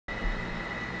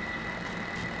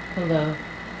Hello,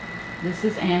 this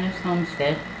is Anna's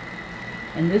Homestead,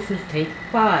 and this is take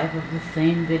 5 of the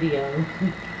same video.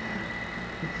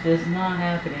 It's just not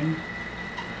happening.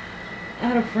 I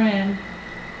had a friend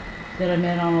that I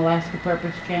met on Alaska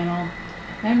Purpose channel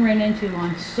and ran into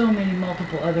on so many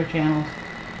multiple other channels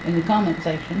in the comment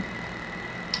section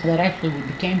that actually we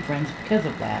became friends because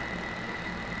of that.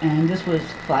 And this was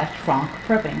Flash Frank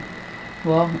Prepping.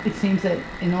 Well, it seems that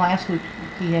in the last week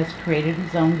he has created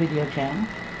his own video channel.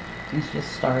 He's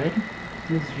just started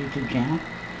his YouTube channel,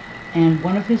 and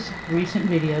one of his recent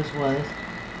videos was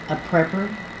a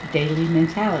prepper daily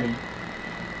mentality.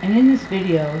 And in this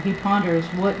video he ponders,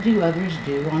 what do others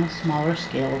do on a smaller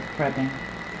scale of prepping?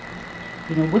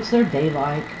 You know, what's their day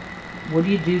like? What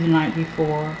do you do the night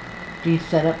before? Do you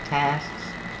set up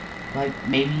tasks, like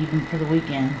maybe even for the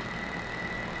weekend?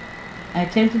 I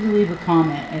attempted to leave a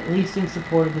comment, at least in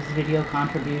support of his video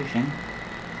contribution.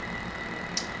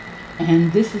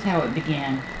 And this is how it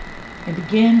began. It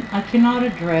began, I cannot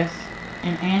address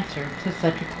an answer to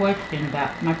such a question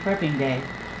about my prepping day,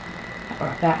 or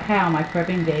about how my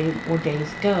prepping day or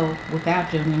days go, without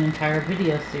doing an entire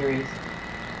video series.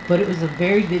 But it was a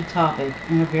very good topic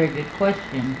and a very good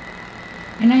question,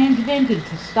 and I intended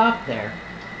to stop there.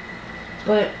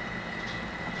 But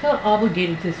I felt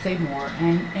obligated to say more,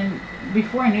 and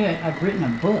before I knew it, I'd written a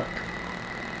book.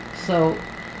 So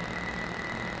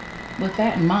with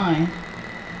that in mind,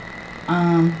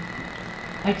 I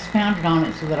expounded on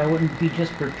it so that I wouldn't be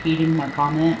just repeating my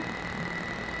comment.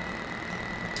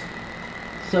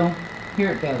 So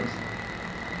here it goes.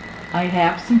 I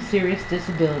have some serious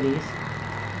disabilities,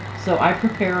 so I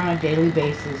prepare on a daily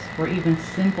basis for even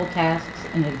simple tasks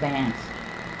in advance.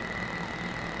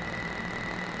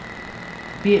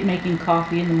 Be it making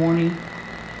coffee in the morning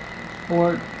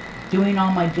or doing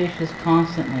all my dishes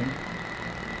constantly.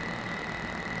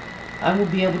 I will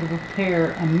be able to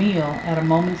prepare a meal at a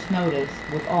moment's notice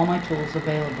with all my tools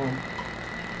available.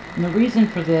 And the reason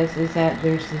for this is that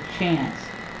there's the chance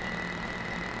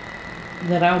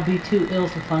that I'll be too ill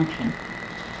to function,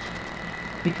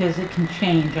 because it can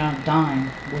change on a dime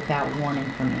without warning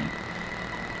for me.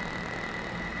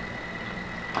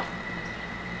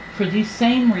 For these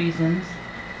same reasons,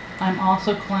 I'm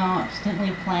also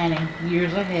constantly planning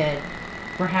years ahead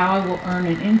for how I will earn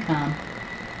an income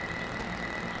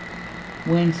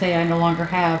when, say, I no longer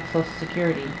have Social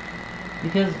Security.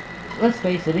 Because, let's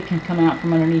face it, it can come out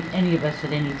from underneath any of us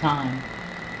at any time.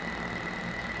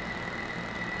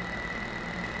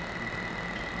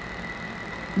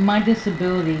 My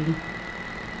disability,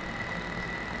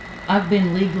 I've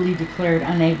been legally declared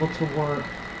unable to work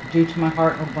due to my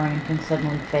heart or brain can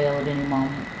suddenly fail at any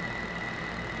moment.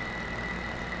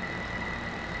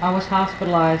 I was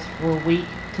hospitalized for a week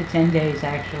to 10 days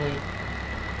actually,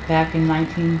 back in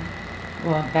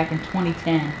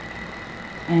 2010,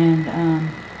 and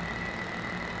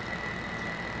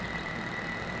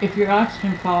if your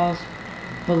oxygen falls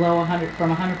below 100,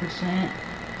 from 100%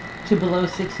 to below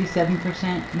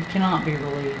 67%, you cannot be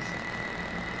released.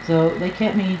 So they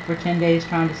kept me for 10 days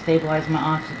trying to stabilize my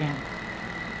oxygen.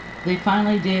 They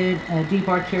finally did a deep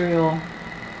arterial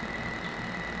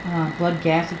blood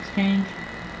gas exchange.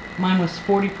 Mine was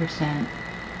 40%.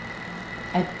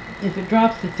 If it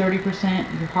drops to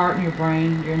 30%, your heart and your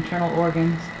brain, your internal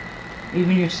organs,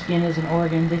 even your skin as an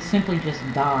organ, they simply just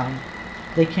die.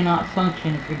 They cannot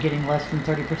function if you're getting less than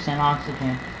 30%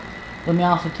 oxygen. Let me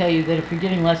also tell you that if you're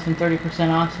getting less than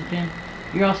 30% oxygen,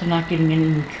 you're also not getting any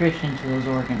nutrition to those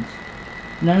organs.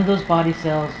 None of those body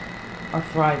cells are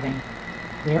thriving.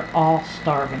 They're all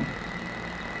starving.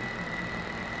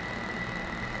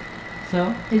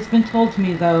 So, it's been told to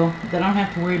me, though, that I don't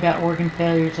have to worry about organ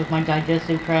failures of my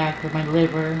digestive tract or my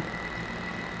liver,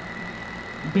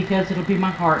 because it'll be my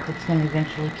heart that's going to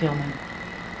eventually kill me.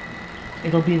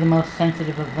 It'll be the most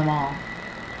sensitive of them all.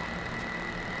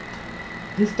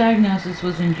 This diagnosis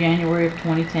was in January of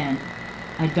 2010.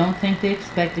 I don't think they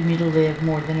expected me to live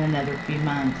more than another few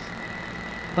months.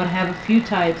 But I have a few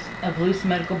types of loose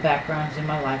medical backgrounds in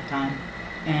my lifetime,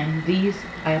 and these,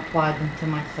 I applied them to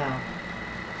myself.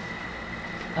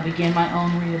 I began my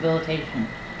own rehabilitation.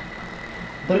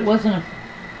 But it wasn't a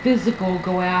physical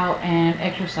go out and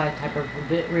exercise type of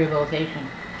rehabilitation,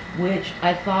 which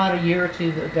I thought a year or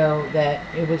two ago that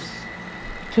it was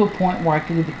to a point where I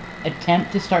could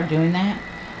attempt to start doing that.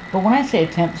 But when I say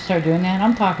attempt to start doing that,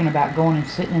 I'm talking about going and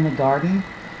sitting in the garden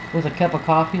with a cup of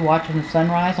coffee, watching the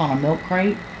sunrise on a milk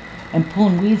crate, and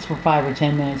pulling weeds for 5 or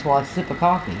 10 minutes while I sip a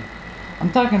coffee. I'm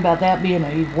talking about that being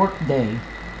a work day.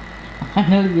 I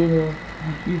know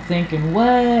you're thinking,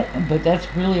 what? But that's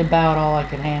really about all I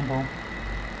could handle.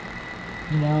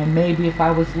 You know, and maybe if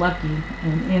I was lucky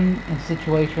and in a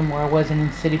situation where I wasn't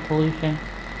in city pollution.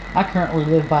 I currently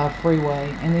live by a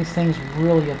freeway, and these things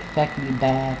really affect me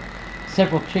bad.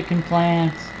 Several chicken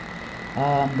plants.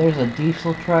 There's a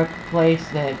diesel truck place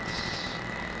that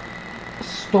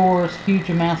stores huge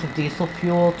amounts of diesel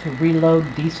fuel to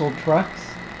reload diesel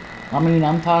trucks. I mean,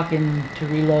 I'm talking to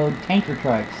reload tanker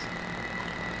trucks.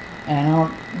 And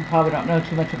you probably don't know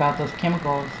too much about those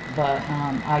chemicals, but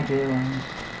I do. And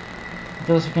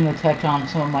those are going to touch on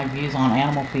some of my views on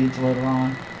animal feeds later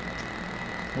on.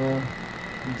 So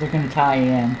they're going to tie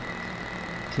in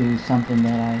to something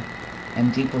that I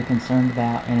am deeply concerned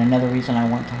about, and another reason I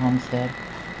went to Homestead.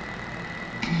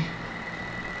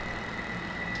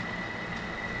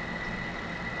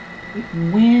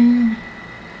 When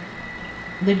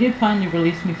they did finally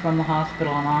release me from the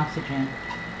hospital on oxygen,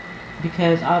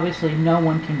 because obviously no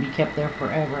one can be kept there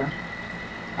forever,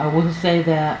 I will say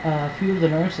that a few of the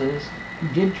nurses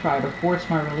did try to force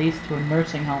my release to a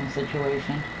nursing home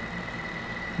situation.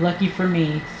 Lucky for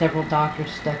me, several doctors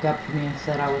stuck up for me and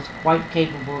said I was quite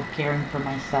capable of caring for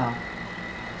myself.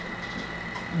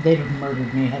 They'd have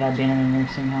murdered me had I been in a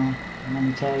nursing home. And let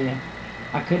me tell you,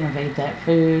 I couldn't have ate that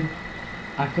food.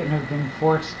 I couldn't have been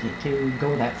forced to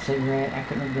go without cigarette. I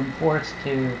couldn't have been forced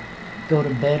to go to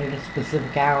bed at a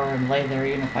specific hour and lay there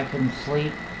even if I couldn't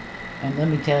sleep. And let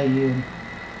me tell you,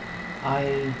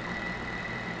 I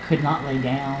could not lay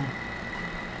down.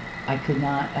 I could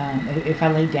not, if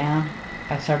I laid down,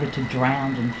 I started to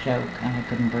drown and choke, and I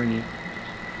couldn't breathe.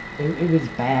 It was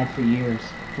bad for years.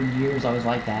 For years I was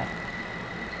like that.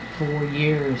 For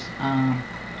years,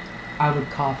 I would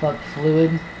cough up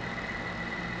fluid,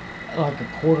 like a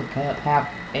quarter cup,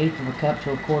 eighth of a cup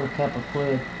to a quarter cup of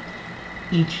fluid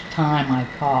each time I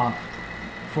coughed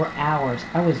for hours.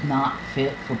 I was not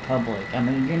fit for public. I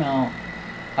mean, you know,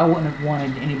 I wouldn't have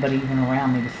wanted anybody even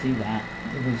around me to see that.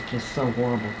 It was just so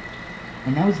horrible.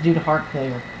 And that was due to heart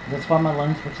failure. That's why my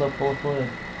lungs were so full of fluid.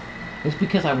 It's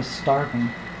because I was starving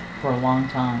for a long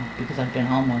time, because I've been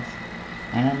homeless.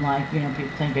 And unlike, you know,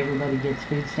 people think everybody gets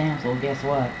food stamps. Well, guess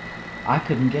what? I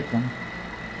couldn't get them.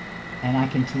 And I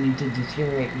continued to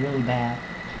deteriorate really bad.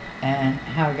 And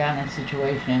how I got in that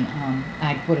situation,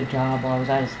 I quit a job while I was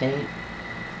out of state.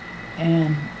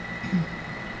 And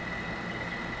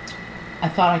I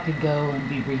thought I could go and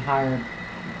be rehired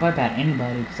by about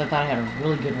anybody, because I thought I had a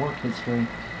really good work history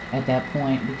at that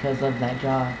point because of that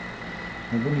job.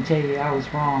 But let me tell you, I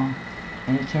was wrong.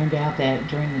 And it turned out that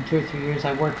during the 2 or 3 years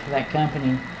I worked for that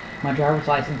company, my driver's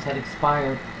license had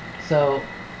expired. So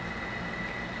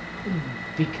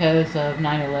because of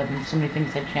 9/11, so many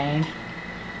things had changed.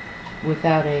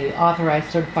 Without a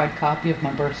authorized certified copy of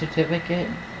my birth certificate,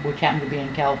 which happened to be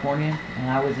in California, and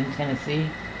I was in Tennessee,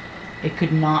 it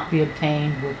could not be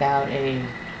obtained without a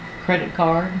credit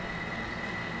card,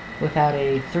 without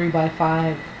a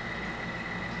 3x5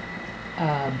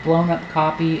 blown up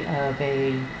copy of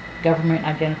a government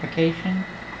identification.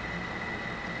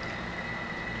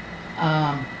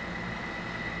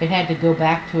 It had to go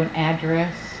back to an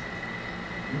address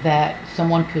that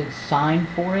someone could sign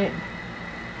for it.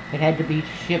 It had to be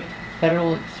shipped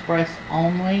Federal Express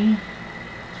only.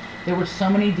 There were so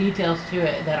many details to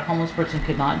it that a homeless person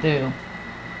could not do.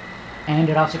 And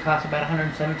it also cost about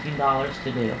 $117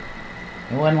 to do.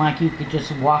 It wasn't like you could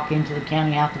just walk into the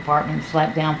county health department and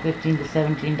slap down $15 to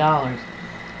 $17.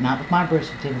 Not with my birth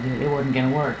certificate. It wasn't going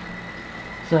to work.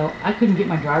 So I couldn't get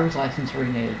my driver's license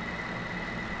renewed.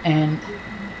 And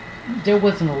there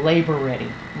wasn't a labor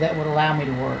ready that would allow me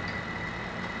to work.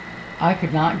 I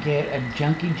could not get a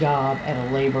junky job at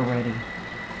a labor ready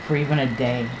for even a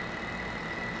day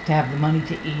to have the money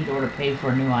to eat or to pay for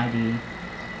a new ID.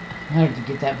 I had to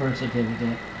get that birth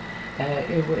certificate.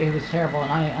 It was terrible,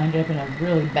 and I ended up in a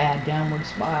really bad downward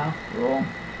spiral.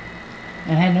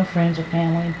 And I had no friends or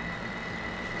family.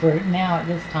 For now, at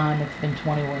this time, it's been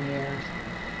 21 years.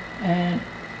 And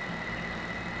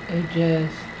there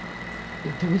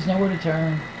was nowhere to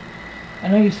turn. I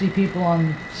know you see people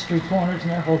on street corners and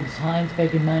they're holding signs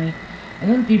begging money, and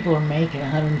then people are making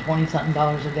 $120-something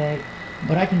a day.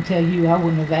 But I can tell you, I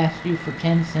wouldn't have asked you for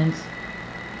 10 cents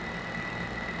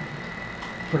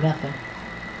for nothing.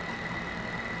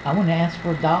 I wouldn't ask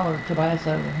for $1 to buy a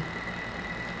soda.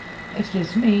 It's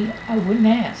just me. I wouldn't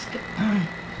ask.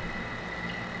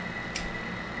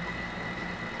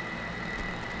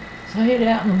 So I hid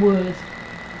out in the woods,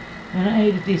 and I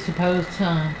ate at these supposed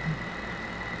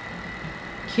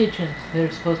kitchens that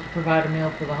are supposed to provide a meal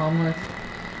for the homeless.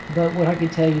 But what I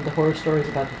could tell you, the horror stories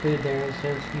about the food there is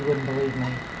just, you wouldn't believe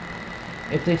me.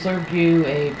 If they served you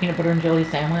a peanut butter and jelly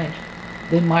sandwich,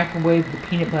 they microwaved the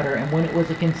peanut butter, and when it was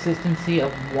a consistency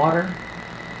of water,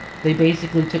 They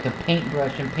basically took a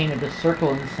paintbrush and painted a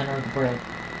circle in the center of the bread.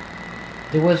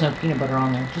 There was no peanut butter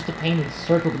on there, just a painted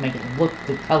circle to make it look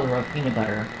the color of peanut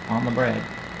butter on the bread.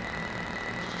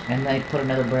 And they put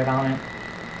another bread on it,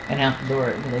 and out the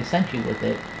door they sent you with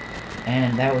it.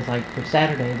 And that was like for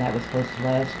Saturday, that was supposed to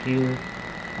last you,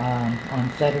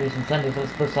 on Saturdays and Sundays, it was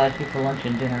supposed to last you for lunch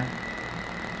and dinner.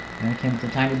 And it came with a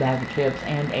tiny bag of chips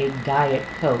and a Diet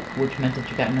Coke, which meant that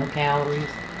you got no calories,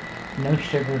 no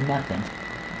sugar, nothing.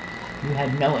 You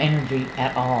had no energy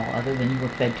at all, other than you were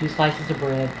fed 2 slices of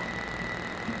bread.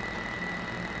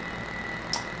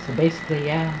 So basically,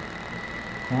 yeah,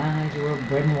 you were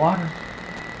bread and water.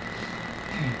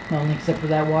 Only except for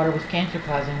that water was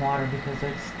cancer-causing water because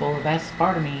it's full of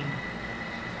aspartame,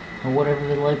 or whatever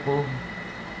the local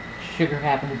sugar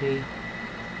happened to be,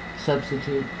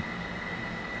 substitute.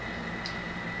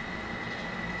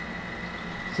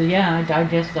 So yeah, I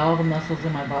digested all the muscles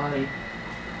in my body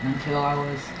until I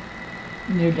was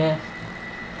near death.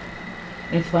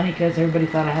 It's funny because everybody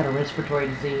thought I had a respiratory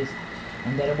disease,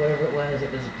 and that whatever it was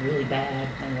really bad,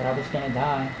 and that I was gonna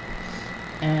die.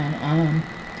 And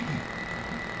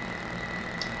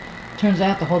turns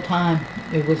out the whole time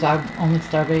it was only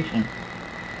starvation.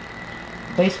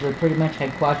 Basically, pretty much had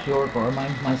kwashiorkor.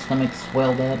 My stomach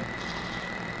swelled up,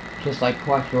 just like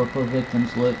kwashiorkor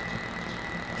victims look.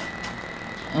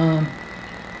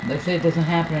 They say it doesn't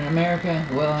happen in America.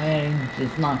 Well,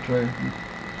 it's not true.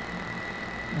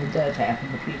 It does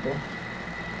happen to people.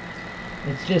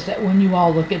 It's just that when you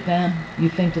all look at them, you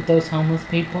think that those homeless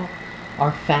people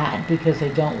are fat because they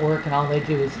don't work and all they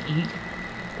do is eat.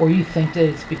 Or you think that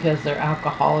it's because they're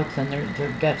alcoholics and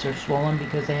their guts are swollen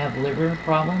because they have liver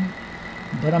problems.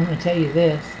 But I'm going to tell you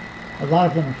this, a lot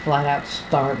of them are flat out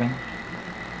starving.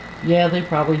 Yeah, they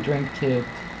probably drink too,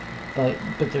 but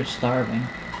they're starving.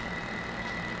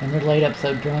 And they're laid up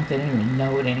so drunk they don't even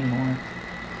know it anymore.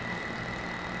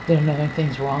 They don't know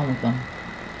anything's wrong with them.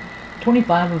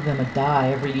 25 of them die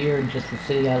every year in just the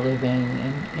city I live in.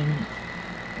 And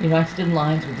you know, I stood in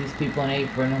lines with these people and ate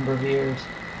for a number of years.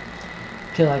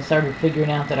 Till I started figuring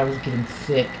out that I was getting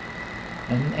sick.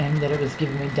 And that it was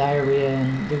giving me diarrhea.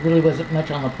 And there really wasn't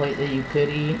much on the plate that you could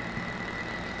eat.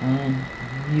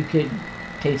 You could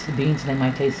taste the beans and they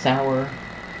might taste sour.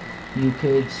 You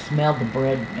could smell the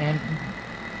bread. And,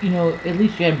 you know, at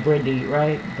least you had bread to eat,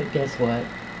 right? But guess what?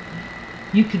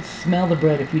 You could smell the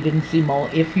bread if you didn't see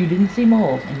mold. If you didn't see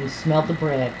mold and you smelled the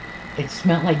bread, it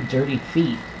smelled like dirty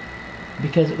feet.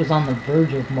 Because it was on the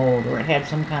verge of mold, or it had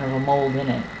some kind of a mold in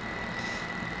it.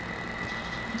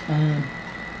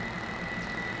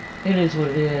 It is what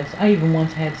it is. I even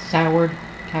once had soured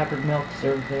powdered milk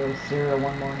served there with cereal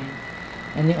one morning.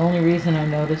 And the only reason I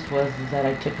noticed was that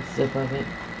I took a sip of it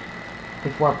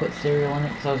before I put cereal in it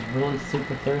because I was really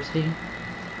super thirsty.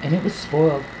 And it was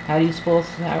spoiled. How do you spoil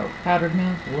powdered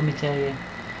milk? Well, let me tell you.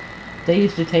 They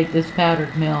used to take this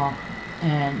powdered milk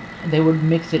and they would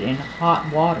mix it in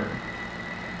hot water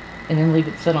and then leave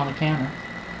it sit on the counter.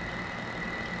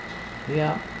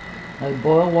 Yeah. They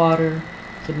boil water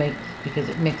to make, because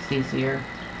it mixed easier.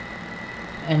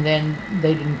 And then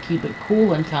they didn't keep it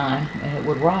cool in time and it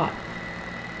would rot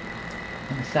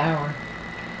and sour.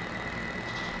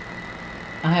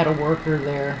 I had a worker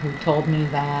there who told me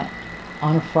that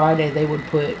on a Friday they would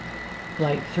put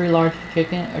like 3 large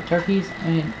chicken or turkeys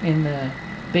in the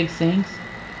big sinks,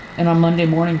 and on Monday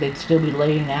morning they'd still be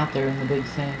laying out there in the big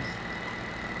sinks.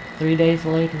 3 days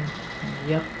later,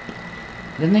 yep.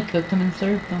 Then they cooked them and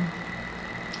served them.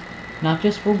 Not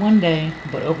just for one day,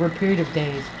 but over a period of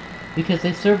days, because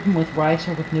they served them with rice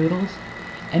or with noodles.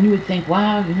 And you would think,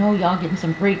 wow, you know, y'all getting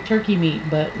some great turkey meat,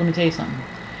 but let me tell you something.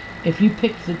 If you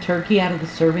picked the turkey out of the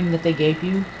serving that they gave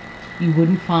you, you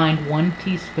wouldn't find 1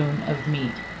 teaspoon of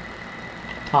meat.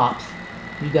 Tops.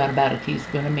 You got about a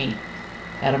teaspoon of meat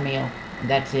at a meal.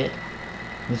 That's it.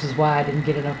 This is why I didn't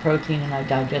get enough protein and I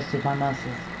digested my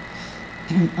muscles.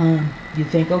 You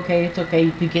think, okay, it's okay,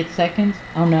 you could get seconds?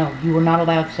 Oh no, you were not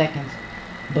allowed seconds.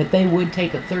 But they would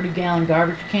take a 30-gallon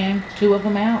garbage can, 2 of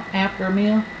them out after a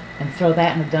meal, and throw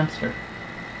that in a dumpster.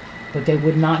 But they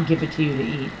would not give it to you to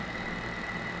eat.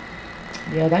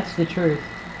 Yeah, that's the truth.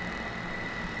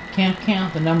 Can't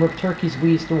count the number of turkeys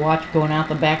we used to watch going out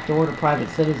the back door to private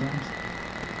citizens.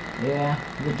 Yeah,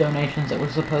 the donations that were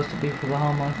supposed to be for the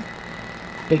homeless.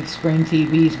 Big screen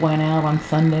TVs went out on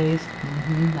Sundays,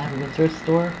 out of the thrift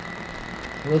store.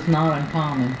 It was not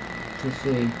uncommon to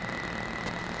see.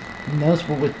 And those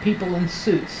were with people in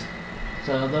suits.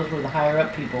 So those were the higher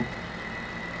up people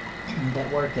that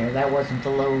worked there. That wasn't the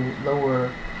low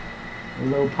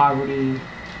poverty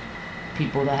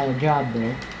people that had a job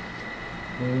there.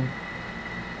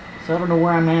 So I don't know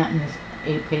where I'm at in this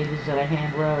 8 pages that I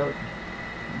hand wrote,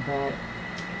 but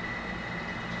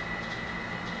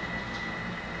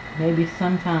maybe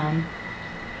sometime.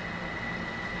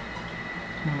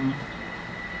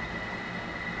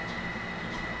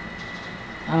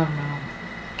 I don't know.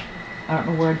 I don't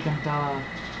know where I jumped off.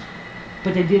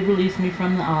 But they did release me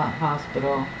from the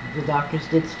hospital. The doctors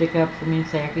did stick up for me and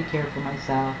say I could care for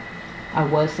myself. I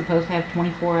was supposed to have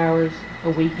 24 hours a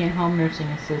week in-home nursing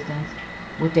assistance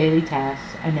with daily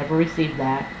tasks. I never received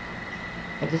that.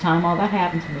 At the time all that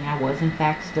happened to me, I was in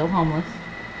fact still homeless.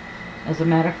 As a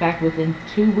matter of fact, within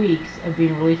 2 weeks of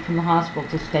being released from the hospital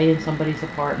to stay in somebody's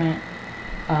apartment,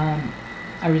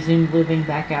 I resumed living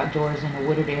back outdoors in a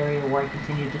wooded area where I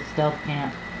continued to stealth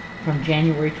camp from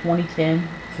January 2010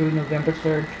 through November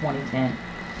 3rd, 2010,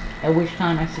 at which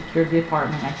time I secured the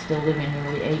apartment I still live in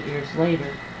nearly 8 years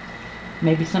later.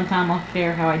 Maybe sometime I'll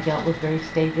share how I dealt with various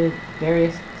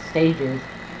stages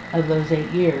of those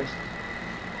 8 years,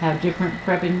 how different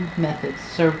prepping methods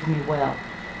served me well.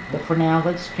 But for now,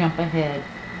 let's jump ahead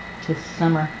to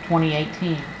summer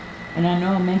 2018. And I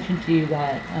know I mentioned to you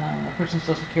that a person's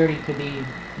Social Security could be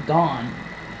gone,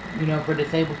 you know, for a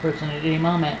disabled person at any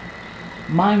moment.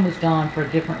 Mine was gone for a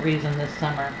different reason this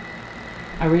summer.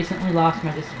 I recently lost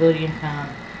my disability income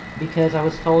because I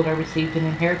was told I received an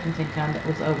inheritance income that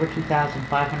was over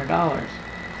 $2,500.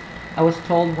 I was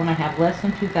told when I have less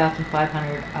than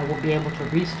 $2,500, I will be able to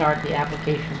restart the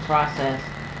application process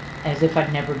as if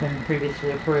I'd never been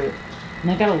previously approved.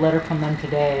 And I got a letter from them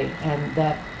today, and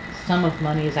that sum of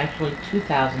money is actually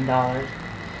 $2,000,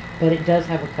 but it does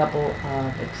have a couple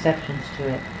of exceptions to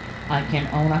it. I can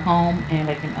own a home and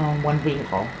I can own one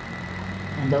vehicle,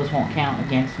 and those won't count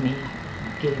against me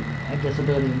getting a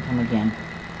disability income again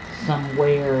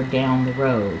somewhere down the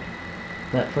road.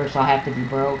 But first I'll have to be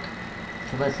broke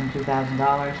to less than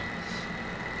 $2,000,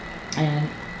 and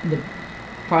the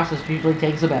process usually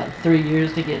takes about 3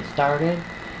 years to get started.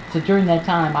 So during that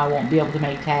time I won't be able to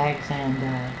make tax and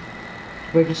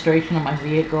registration on my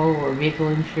vehicle or vehicle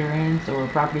insurance or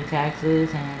property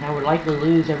taxes, and I would likely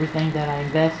lose everything that I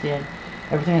invest in,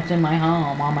 everything that's in my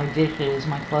home, all my dishes,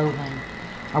 my clothing.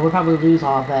 I would probably lose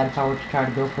all of that if I were to try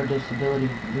to go for a disability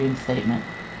reinstatement.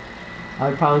 I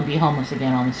would probably be homeless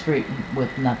again on the street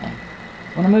with nothing.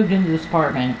 When I moved into this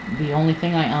apartment, the only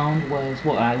thing I owned was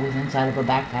what I was inside of a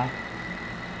backpack.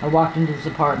 I walked into this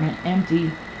apartment empty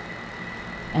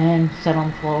and sat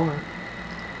on the floor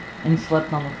and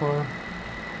slept on the floor.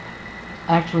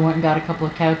 I actually went and got a couple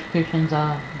of couch cushions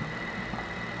off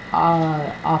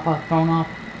a thrown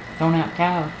out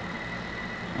couch,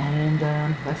 and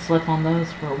I slept on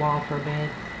those for a while for a bed.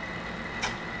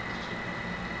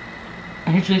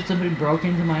 Actually, somebody broke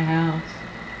into my house.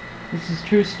 This is a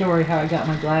true story how I got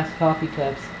my glass coffee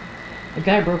cups. A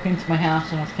guy broke into my house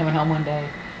when I was coming home one day,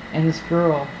 and this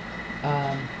girl,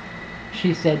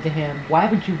 she said to him, "Why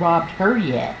haven't you robbed her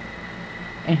yet?"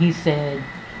 And he said,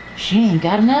 "She ain't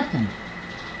got nothing."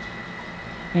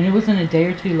 And it wasn't a day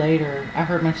or two later, I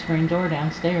heard my screen door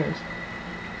downstairs.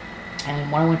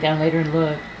 And when I went down later and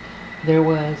looked, there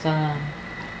was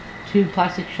 2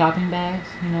 plastic shopping bags,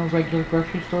 you know, regular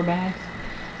grocery store bags.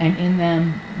 And in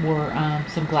them were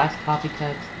some glass coffee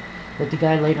cups that the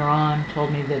guy later on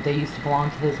told me that they used to belong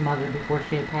to his mother before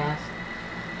she had passed.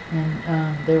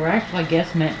 And they were actually, I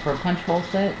guess, meant for a punch bowl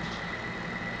set.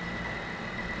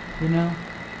 You know,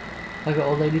 like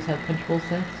old ladies have punch bowl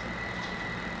sets.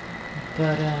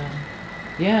 But,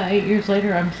 yeah, 8 years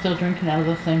later, I'm still drinking out of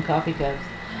those same coffee cups.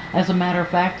 As a matter of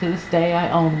fact, to this day, I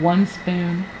own 1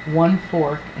 spoon, 1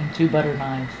 fork, and 2 butter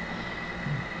knives.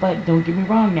 But don't get me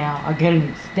wrong now, I got an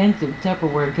extensive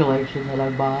Tupperware collection that I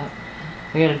bought.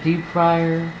 I got a deep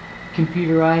fryer,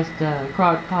 computerized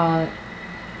crock pot,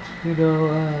 you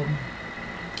know,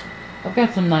 I've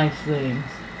got some nice things.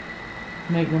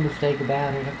 Make no mistake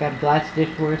about it. I've got a glass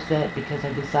dishware set because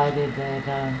I decided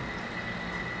that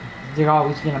they're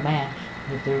always going to match.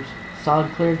 If there's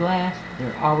solid clear glass,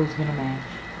 they're always going to match.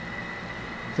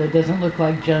 So it doesn't look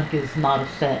like junk is not a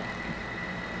set.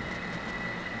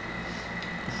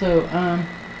 So, I'm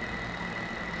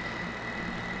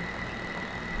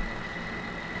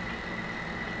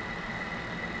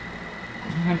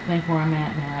trying to think where I'm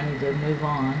at now. I need to move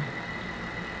on.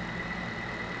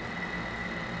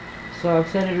 So I've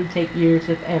said it would take years,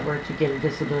 if ever, to get a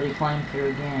disability claim through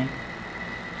again.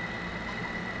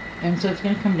 And so it's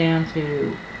going to come down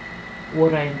to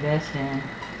what I invest in.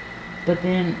 But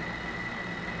then,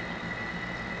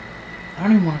 I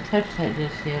don't even want to touch that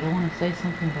just yet. I want to say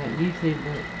something about YouTube,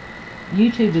 but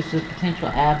YouTube is a potential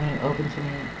avenue open to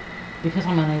me because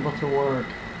I'm unable to work.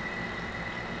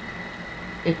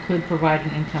 It could provide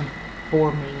an income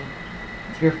for me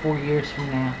 3 or 4 years from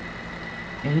now.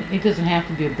 And it doesn't have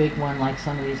to be a big one like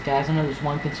some of these guys. I know there's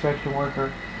one construction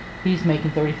worker. He's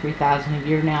making $33,000 a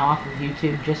year now off of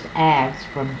YouTube, just ads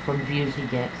from views he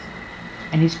gets.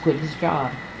 And he's quit his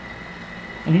job.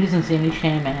 And he doesn't see any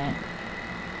shame in it.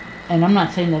 And I'm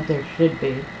not saying that there should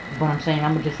be, but I'm saying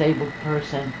I'm a disabled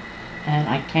person and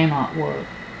I cannot work.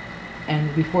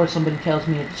 And before somebody tells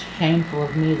me it's shameful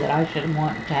of me that I should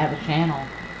want to have a channel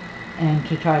and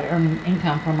to try to earn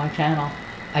income from my channel,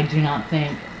 I do not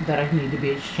think that I need to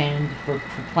be ashamed for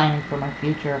planning for my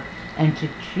future and to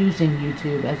choosing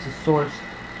YouTube as a source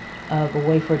of a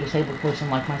way for a disabled person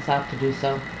like myself to do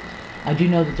so. I do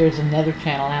know that there's another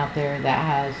channel out there that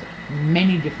has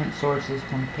many different sources,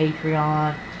 from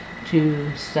Patreon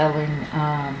to selling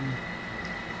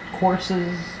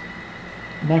courses.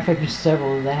 Matter of fact, there's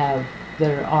several that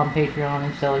are on Patreon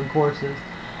and selling courses.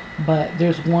 But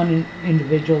there's one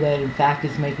individual that in fact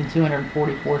is making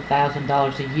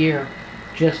 $244,000 a year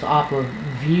just off of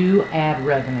view ad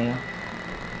revenue.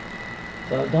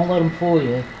 So don't let them fool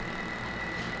you.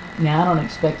 Now I don't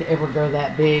expect to ever grow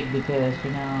that big because,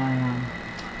 you know, I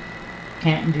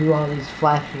can't do all these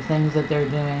flashy things that they're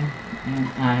doing, and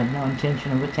I have no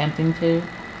intention of attempting to.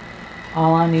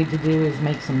 All I need to do is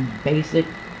make some basic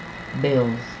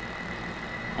bills.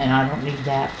 And I don't need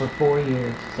that for 4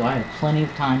 years, so I have plenty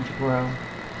of time to grow.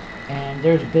 And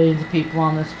there's billions of people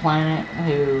on this planet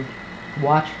who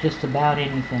watch just about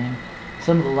anything.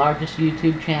 Some of the largest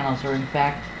YouTube channels are in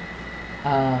fact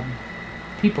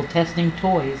people testing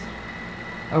toys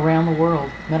around the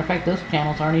world. Matter of fact, those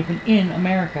channels aren't even in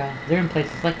America. They're in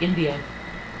places like India.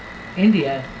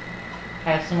 India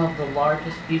has some of the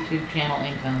largest YouTube channel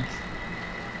incomes.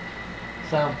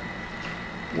 So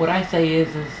what I say is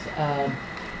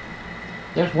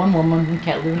there's one woman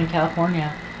living in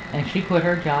California, and she quit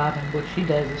her job, and what she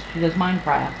does is she does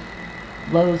Minecraft.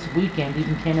 Lowe's Weekend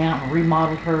even came out and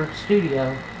remodeled her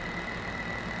studio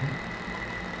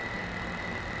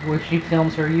where she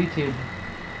films her YouTube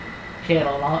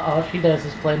channel, and all she does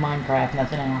is play Minecraft,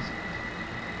 nothing else.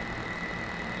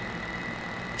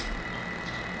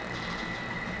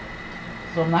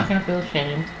 So I'm not going to feel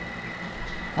ashamed.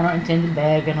 I don't intend to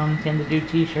beg. I don't intend to do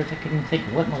t-shirts. I couldn't even think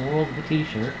what in the world a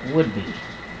t-shirt would be.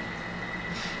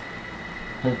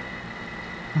 But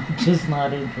I'm just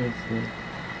not interested.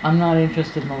 I'm not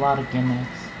interested in a lot of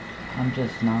gimmicks. I'm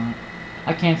just not.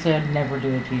 I can't say I'd never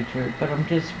do a t-shirt, but I'm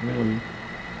just really...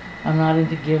 I'm not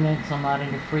into gimmicks. I'm not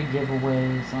into free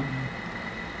giveaways. I'm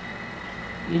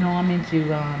into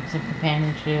some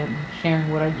companionship, sharing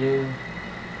what I do.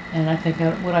 And I think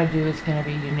what I do is going to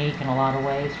be unique in a lot of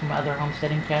ways from other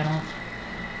homesteading channels.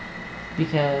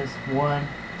 Because, one,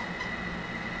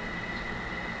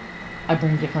 I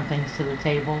bring different things to the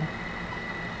table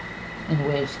in the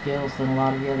way of skills than a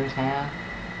lot of the others have.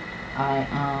 I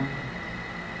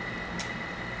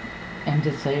am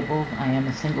disabled. I am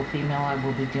a single female. I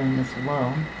will be doing this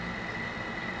alone.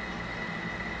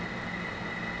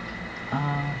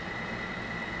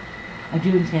 I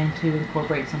do intend to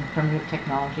incorporate some primitive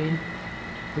technology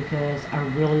because I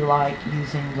really like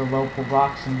using the local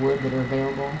rocks and wood that are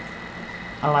available.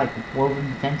 I like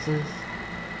woven fences.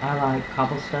 I like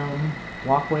cobblestone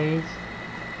walkways.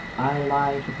 I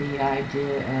like the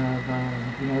idea of,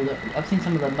 I've seen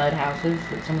some of the mud houses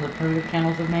that some of the primitive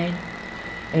channels have made.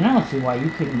 And I don't see why you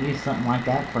couldn't use something like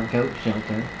that for a goat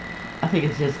shelter. I think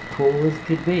it's just cool as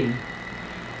could be.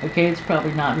 Okay, it's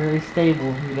probably not very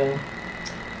stable,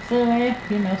 So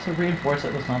reinforce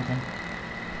it with something,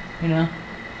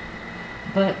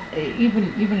 But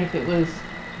even if it was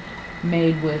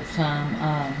made with some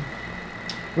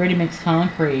ready-mix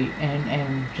concrete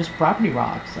and just property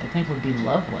rocks, I think would be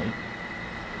lovely.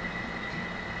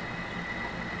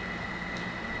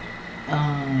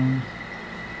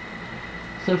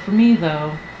 So for me,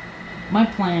 though, my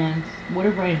plans,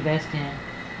 whatever I invest in,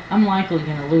 I'm likely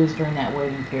going to lose during that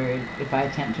waiting period if I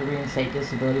attempt to reinstate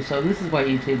disability. So this is why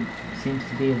YouTube seems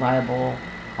to be a viable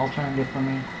alternative for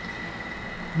me.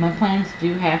 My plans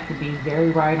do have to be very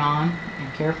right on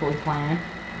and carefully planned,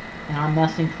 and I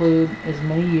must include as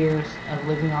many years of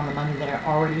living on the money that I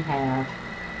already have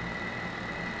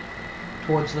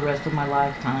towards the rest of my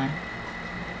lifetime.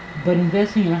 But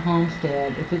investing in a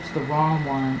homestead, if it's the wrong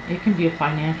one, it can be a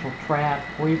financial trap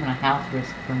or even a health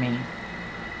risk for me.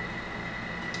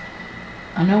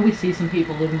 I know we see some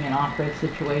people living in off-grid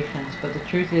situations, but the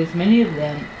truth is many of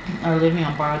them are living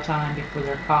on borrowed time before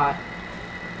they're caught.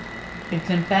 It's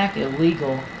in fact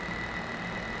illegal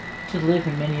to live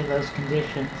in many of those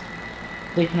conditions.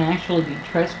 They can actually be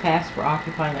trespassed for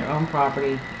occupying their own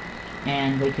property,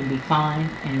 and they can be fined,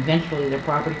 and eventually their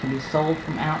property can be sold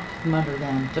from under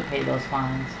them to pay those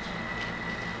fines.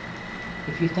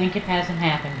 If you think it hasn't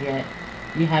happened yet,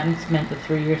 you haven't spent the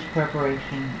 3 years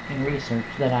preparation and research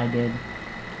that I did.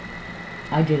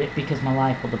 I did it because my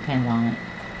life will depend on it.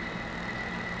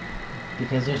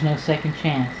 Because there's no second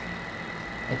chance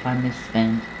if I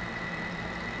misspend.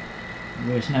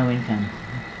 There's no income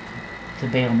to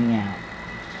bail me out.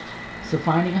 So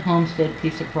finding a homestead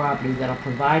piece of property that'll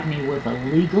provide me with a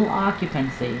legal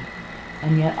occupancy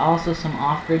and yet also some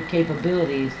off-grid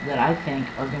capabilities that I think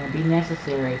are going to be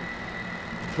necessary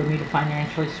for me to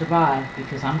financially survive,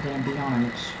 because I'm going to be on an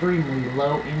extremely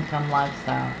low income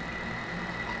lifestyle.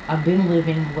 I've been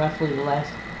living roughly the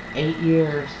last 8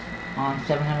 years on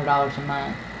 $700 a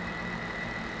month.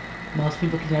 Most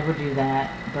people can never do that,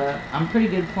 but I'm a pretty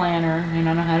good planner and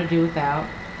I know how to do without.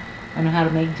 I know how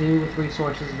to make do with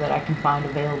resources that I can find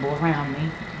available around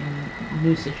me in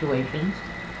new situations.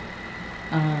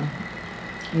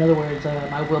 In other words,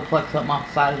 I will pluck something off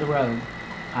the side of the road.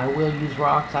 I will use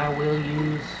rocks, I will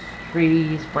use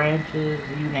trees, branches,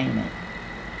 you name it.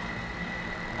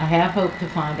 I have hoped to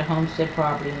find a homestead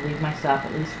property and leave myself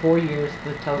at least 4 years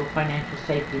with total financial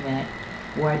safety net,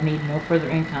 where I'd need no further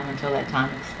income until that time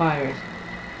expires.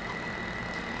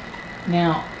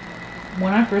 Now,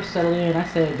 when I first settled in, I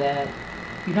said that,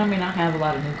 I may not have a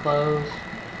lot of new clothes.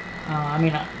 I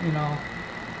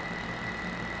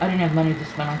didn't have money to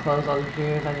spend on clothes all these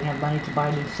years. I didn't have money to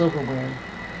buy new silverware.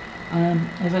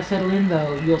 As I settle in,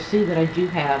 though, you'll see that I do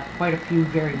have quite a few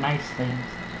very nice things.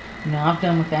 I've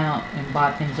done without and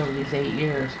bought things over these 8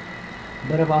 years,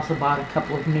 but I've also bought a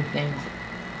couple of new things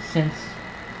since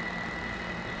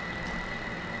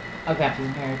I got the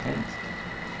inheritance.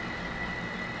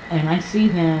 And I see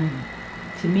them,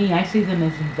 to me, I see them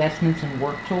as investments in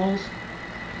work tools.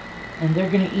 And they're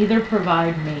going to either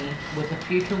provide me with a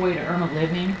future way to earn a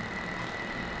living,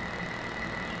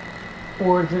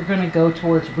 or they're going to go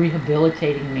towards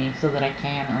rehabilitating me so that I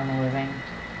can earn a living.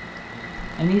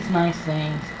 And these nice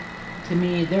things, to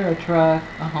me, they're a truck,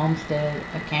 a homestead,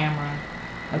 a camera,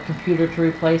 a computer to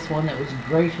replace one that was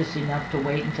gracious enough to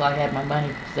wait until I had my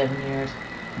money for 7 years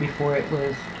before it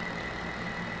was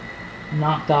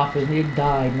knocked off and it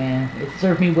died, man. It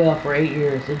served me well for 8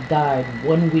 years. It died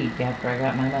 1 week after I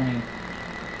got my money.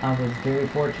 I was very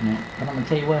fortunate. But I'm going to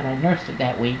tell you what, I nursed it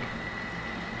that week.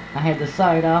 I had the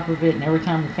side off of it, and every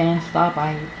time the fan stopped,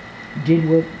 I did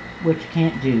what you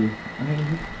can't do. I mean,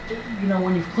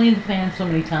 when you've cleaned the fan so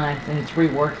many times and it's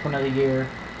reworked for another year,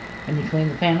 and you clean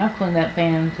the fan. I've cleaned that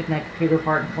fan, taken that computer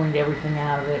apart and cleaned everything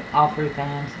out of it, all 3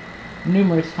 fans,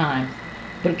 numerous times.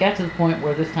 But it got to the point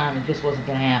where this time it just wasn't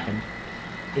going to happen.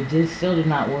 It still did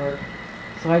not work.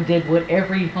 So I did what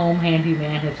every home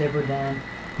handyman has ever done.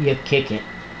 You kick it.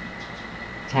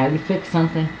 It's how you fix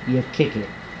something, you kick it.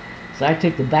 So I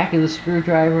took the back of the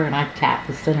screwdriver and I tapped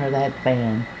the center of that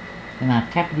fan. And I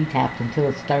tappity-tapped until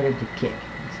it started to kick.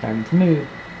 It started to move.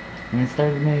 And it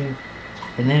started to move.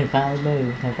 And then it finally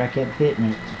moved after I kept hitting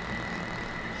it.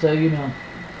 So,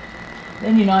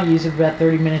 then, I used it for about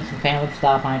 30 minutes and the fan would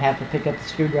stop and I'd have to pick up the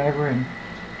screwdriver and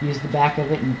use the back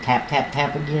of it and tap, tap,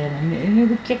 tap again, and it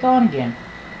would kick on again.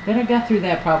 Then I got through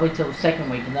that probably till the 2nd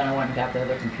week, and then I went and got the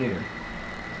other computer.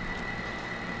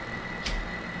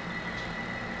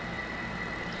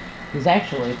 Because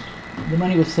actually, the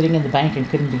money was sitting in the bank and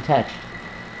couldn't be touched.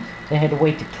 They had to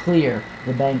wait to clear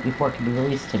the bank before it could be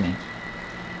released to me.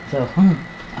 So,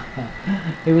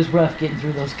 it was rough getting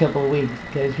through those couple of weeks,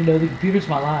 because, the computer's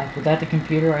my life. Without the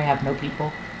computer, I have no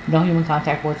people, no human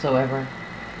contact whatsoever.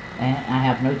 And I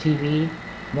have no TV,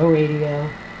 no radio.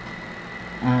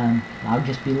 I'll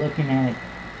just be looking at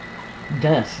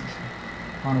dust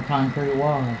on a concrete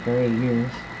wall after 8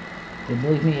 years. And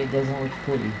believe me, it doesn't look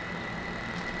pretty.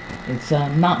 It's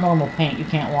not normal paint. You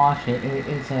can't wash it.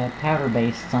 It's a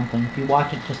powder-based something. If you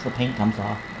wash it, just the paint comes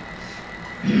off.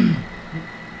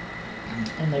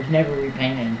 And they've never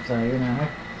repainted, so,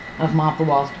 I've mopped the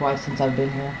walls twice since I've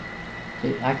been here.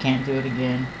 I can't do it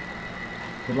again.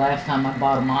 The last time I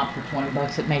bought a mop for 20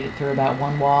 bucks, it made it through about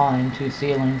 1 wall and 2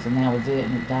 ceilings, and that was it,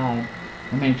 and it died.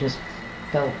 It just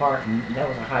fell apart, and that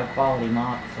was a high-quality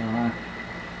mop, so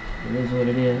it is what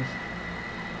it is.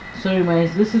 So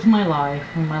anyways, this is my life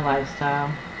and my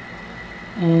lifestyle,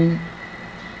 and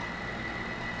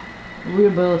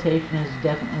rehabilitation is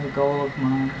definitely a goal of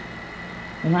mine.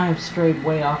 And I have strayed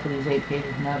way off of these 8-page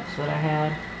notes that I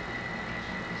had,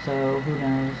 so who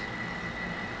knows.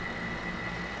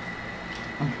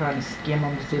 I'm trying to skim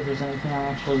them to see if there's anything I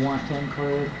actually want to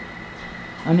include.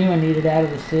 I knew I needed out of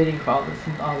the city for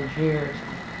all these years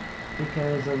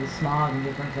because of the smog and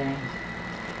different things.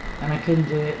 And I couldn't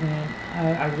do it, and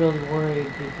I really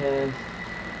worried because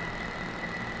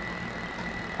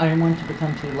I didn't want it to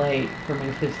become too late for me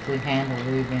to physically handle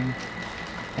leaving.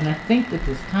 And I think that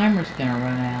this timer's going to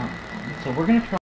run out. So we're going to try